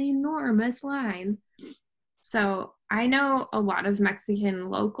an enormous line. So I know a lot of Mexican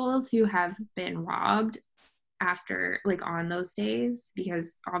locals who have been robbed after, like, on those days,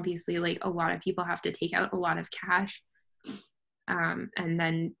 because obviously like a lot of people have to take out a lot of cash. And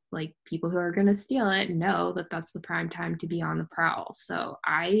then like people who are going to steal it know that that's the prime time to be on the prowl. So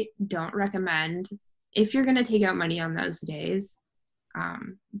I don't recommend, if you're going to take out money on those days,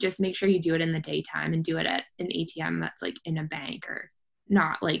 just make sure you do it in the daytime and do it at an ATM that's like in a bank or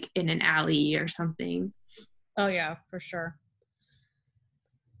not like in an alley or something. Oh yeah, for sure.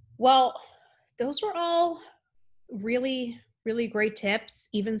 Well, those were all really, really great tips,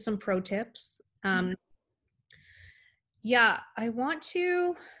 even some pro tips. Yeah, I want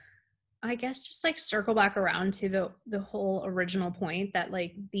to, I guess, just like circle back around to the whole original point that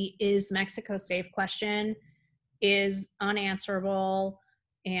like the is Mexico safe question is unanswerable,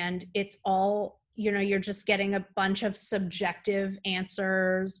 and it's all, you're just getting a bunch of subjective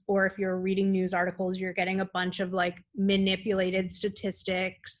answers, or if you're reading news articles, you're getting a bunch of like manipulated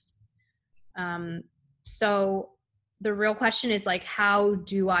statistics. So the real question is like, how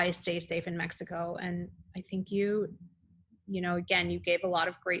do I stay safe in Mexico? And I think again, you gave a lot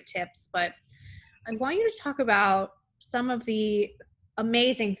of great tips, but I want you to talk about some of the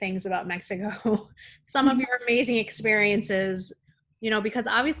amazing things about Mexico, some of your amazing experiences, because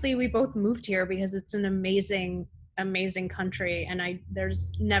obviously we both moved here because it's an amazing, amazing country. And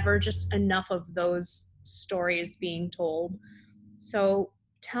there's never just enough of those stories being told. So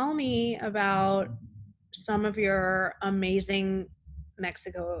tell me about some of your amazing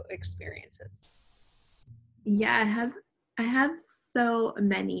Mexico experiences. Yeah, I have so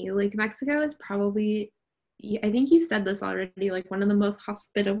many. Like Mexico is probably, I think you said this already, like one of the most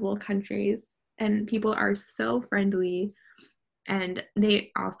hospitable countries, and people are so friendly and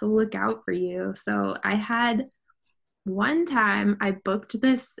they also look out for you. So I had one time I booked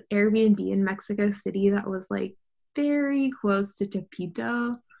this Airbnb in Mexico City that was like very close to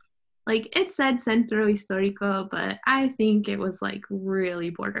Tepito. Like it said Centro Histórico, but I think it was like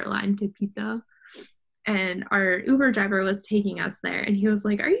really borderline Tepito. And our Uber driver was taking us there, and he was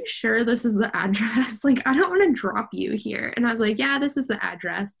like, "Are you sure this is the address? Like, I don't want to drop you here." And I was like, "Yeah, this is the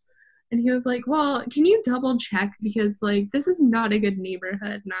address." And he was like, "Well, can you double check, because like this is not a good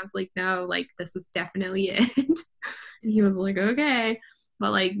neighborhood?" And I was like, "No, like this is definitely it." And he was like, "Okay."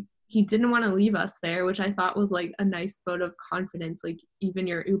 But like he didn't want to leave us there, which I thought was like a nice vote of confidence. Like even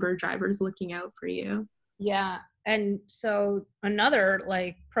your Uber driver's looking out for you. Yeah. And so another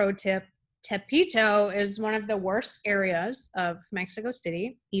like pro tip, Tepito is one of the worst areas of Mexico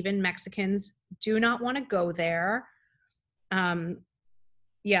City. Even Mexicans do not want to go there. Um,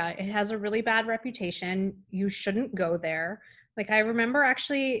 yeah, it has a really bad reputation. You shouldn't go there. Like I remember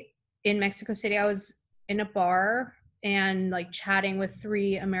actually in Mexico City, I was in a bar and like chatting with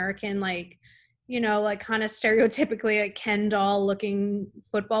three American, like, like kind of stereotypically like Ken doll looking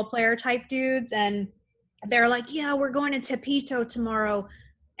football player type dudes. And they're like, yeah, we're going to Tepito tomorrow.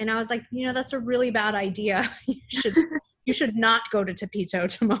 And I was like, that's a really bad idea. You should not go to Tepito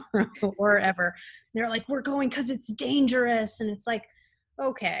tomorrow or ever. They're like, we're going because it's dangerous. And it's like,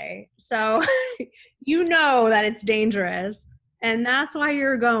 okay, so that it's dangerous. And that's why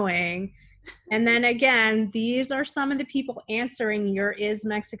you're going. And then again, these are some of the people answering your "Is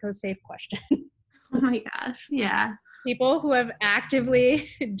Mexico safe?" question. Oh my gosh. Yeah. People who have actively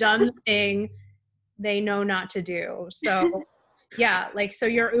done the thing they know not to do. So yeah, like so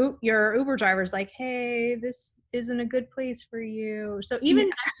your Uber driver's like, hey, this isn't a good place for you. So even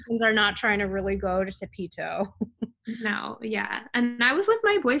Mexicans are not trying to really go to Tepito. No, yeah. And I was with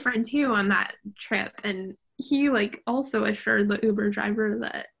my boyfriend too on that trip, and he like also assured the Uber driver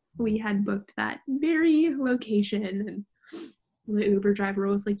that we had booked that very location, and the Uber driver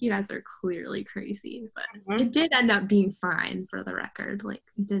was like, "You guys are clearly crazy." But it did end up being fine, for the record. Like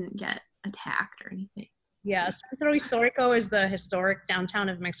we didn't get attacked or anything. Yeah, Centro Histórico is the historic downtown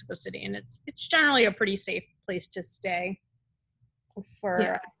of Mexico City, and it's generally a pretty safe place to stay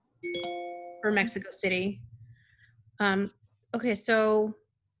for Mexico City. Okay, so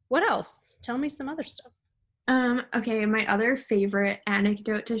what else? Tell me some other stuff. Okay, my other favorite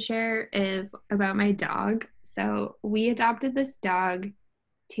anecdote to share is about my dog. So we adopted this dog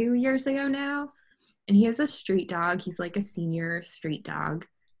 2 years ago now, and he is a street dog. He's like a senior street dog.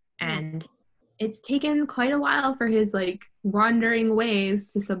 And it's taken quite a while for his like wandering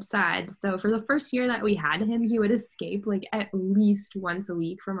ways to subside. So for the first year that we had him, he would escape like at least once a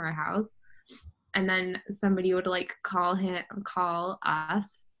week from our house. And then somebody would like call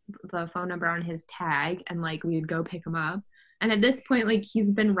us, the phone number on his tag, and like we would go pick him up. And at this point, like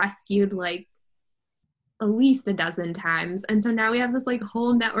he's been rescued like at least a dozen times. And so now we have this like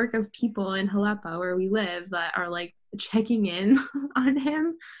whole network of people in Jalapa where we live that are like checking in on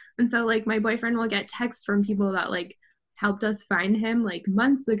him. And so like my boyfriend will get texts from people that like helped us find him like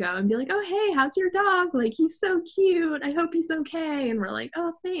months ago and be like, "Oh, hey, how's your dog? Like he's so cute. I hope he's okay." And we're like,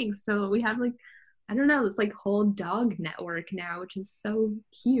 "Oh, thanks." So we have like, I don't know, this like whole dog network now, which is so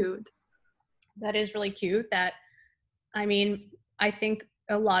cute. That is really cute. I think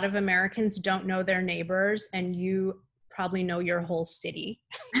a lot of Americans don't know their neighbors, and you probably know your whole city.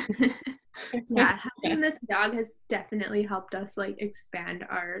 Yeah, having this dog has definitely helped us like expand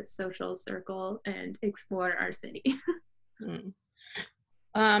our social circle and explore our city.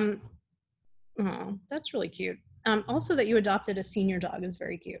 Oh, that's really cute. Also that you adopted a senior dog is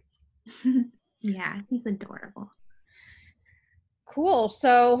very cute. Yeah, he's adorable. Cool.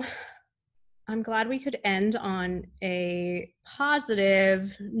 So I'm glad we could end on a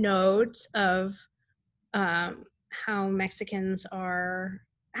positive note of how Mexicans are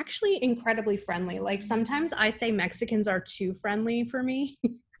actually incredibly friendly. Like sometimes I say Mexicans are too friendly for me.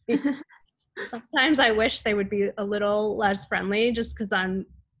 Sometimes I wish they would be a little less friendly just because I'm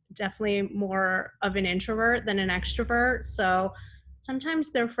definitely more of an introvert than an extrovert. So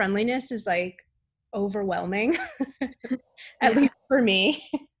sometimes their friendliness is like overwhelming, at least for me.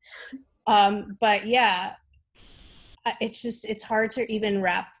 But yeah, it's hard to even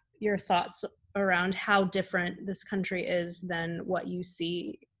wrap your thoughts around how different this country is than what you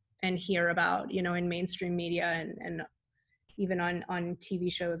see and hear about, in mainstream media and even on TV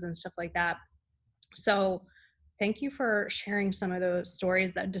shows and stuff like that. So thank you for sharing some of those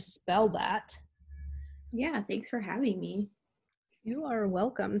stories that dispel that. Yeah, thanks for having me. You are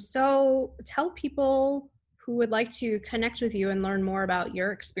welcome. So tell people who would like to connect with you and learn more about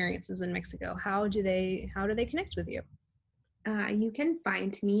your experiences in Mexico. How do they connect with you? You can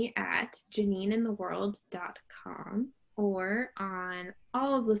find me at JanineInTheWorld.com or on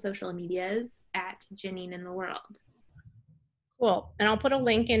all of the social medias at Janine in the World. Cool. And I'll put a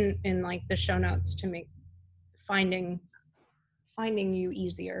link in like the show notes to make finding you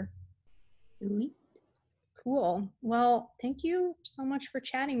easier. Sweet. Cool. Well, thank you so much for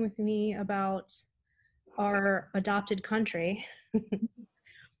chatting with me about our adopted country.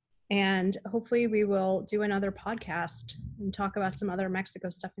 And hopefully we will do another podcast and talk about some other Mexico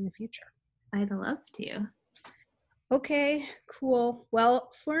stuff in the future. I'd love to. Okay, cool.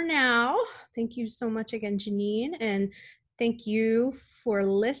 Well, for now, thank you so much again, Janine, and thank you for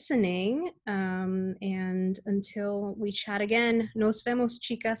listening. And until we chat again, nos vemos,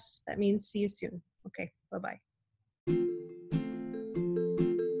 chicas. That means see you soon. Okay, bye-bye.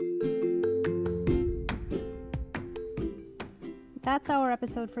 That's our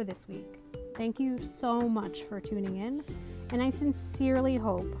episode for this week. Thank you so much for tuning in, and I sincerely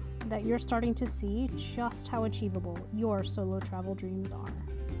hope that you're starting to see just how achievable your solo travel dreams are.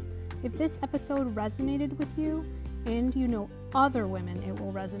 If this episode resonated with you, and you know other women it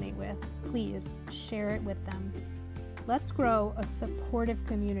will resonate with, please share it with them. Let's grow a supportive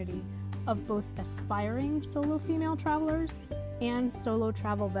community of both aspiring solo female travelers and solo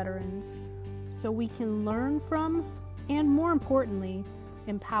travel veterans, so we can learn from, and more importantly,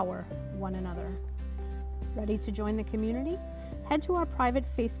 empower one another. Ready to join the community? Head to our private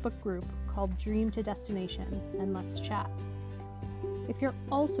Facebook group called Dream to Destination and let's chat. If you're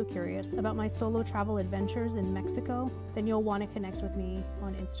also curious about my solo travel adventures in Mexico, then you'll want to connect with me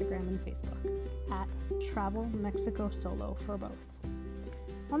on Instagram and Facebook at Travel Mexico Solo for both.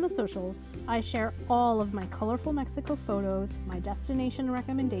 On the socials, I share all of my colorful Mexico photos, my destination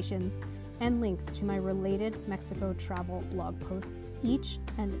recommendations, and links to my related Mexico travel blog posts each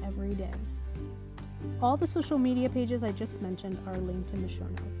and every day. All the social media pages I just mentioned are linked in the show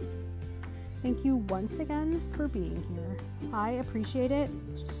notes. Thank you once again for being here. I appreciate it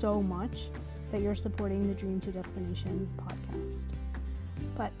so much that you're supporting the Dream to Destination podcast.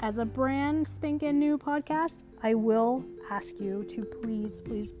 But as a brand spanking new podcast, I will ask you to please,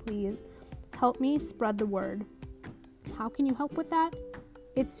 please, please help me spread the word. How can you help with that?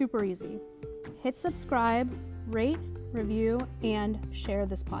 It's super easy. Hit subscribe, rate, review, and share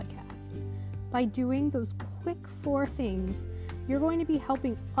this podcast. By doing those quick 4 things, you're going to be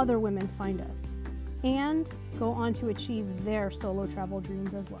helping other women find us and go on to achieve their solo travel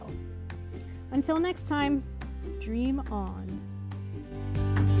dreams as well. Until next time, dream on.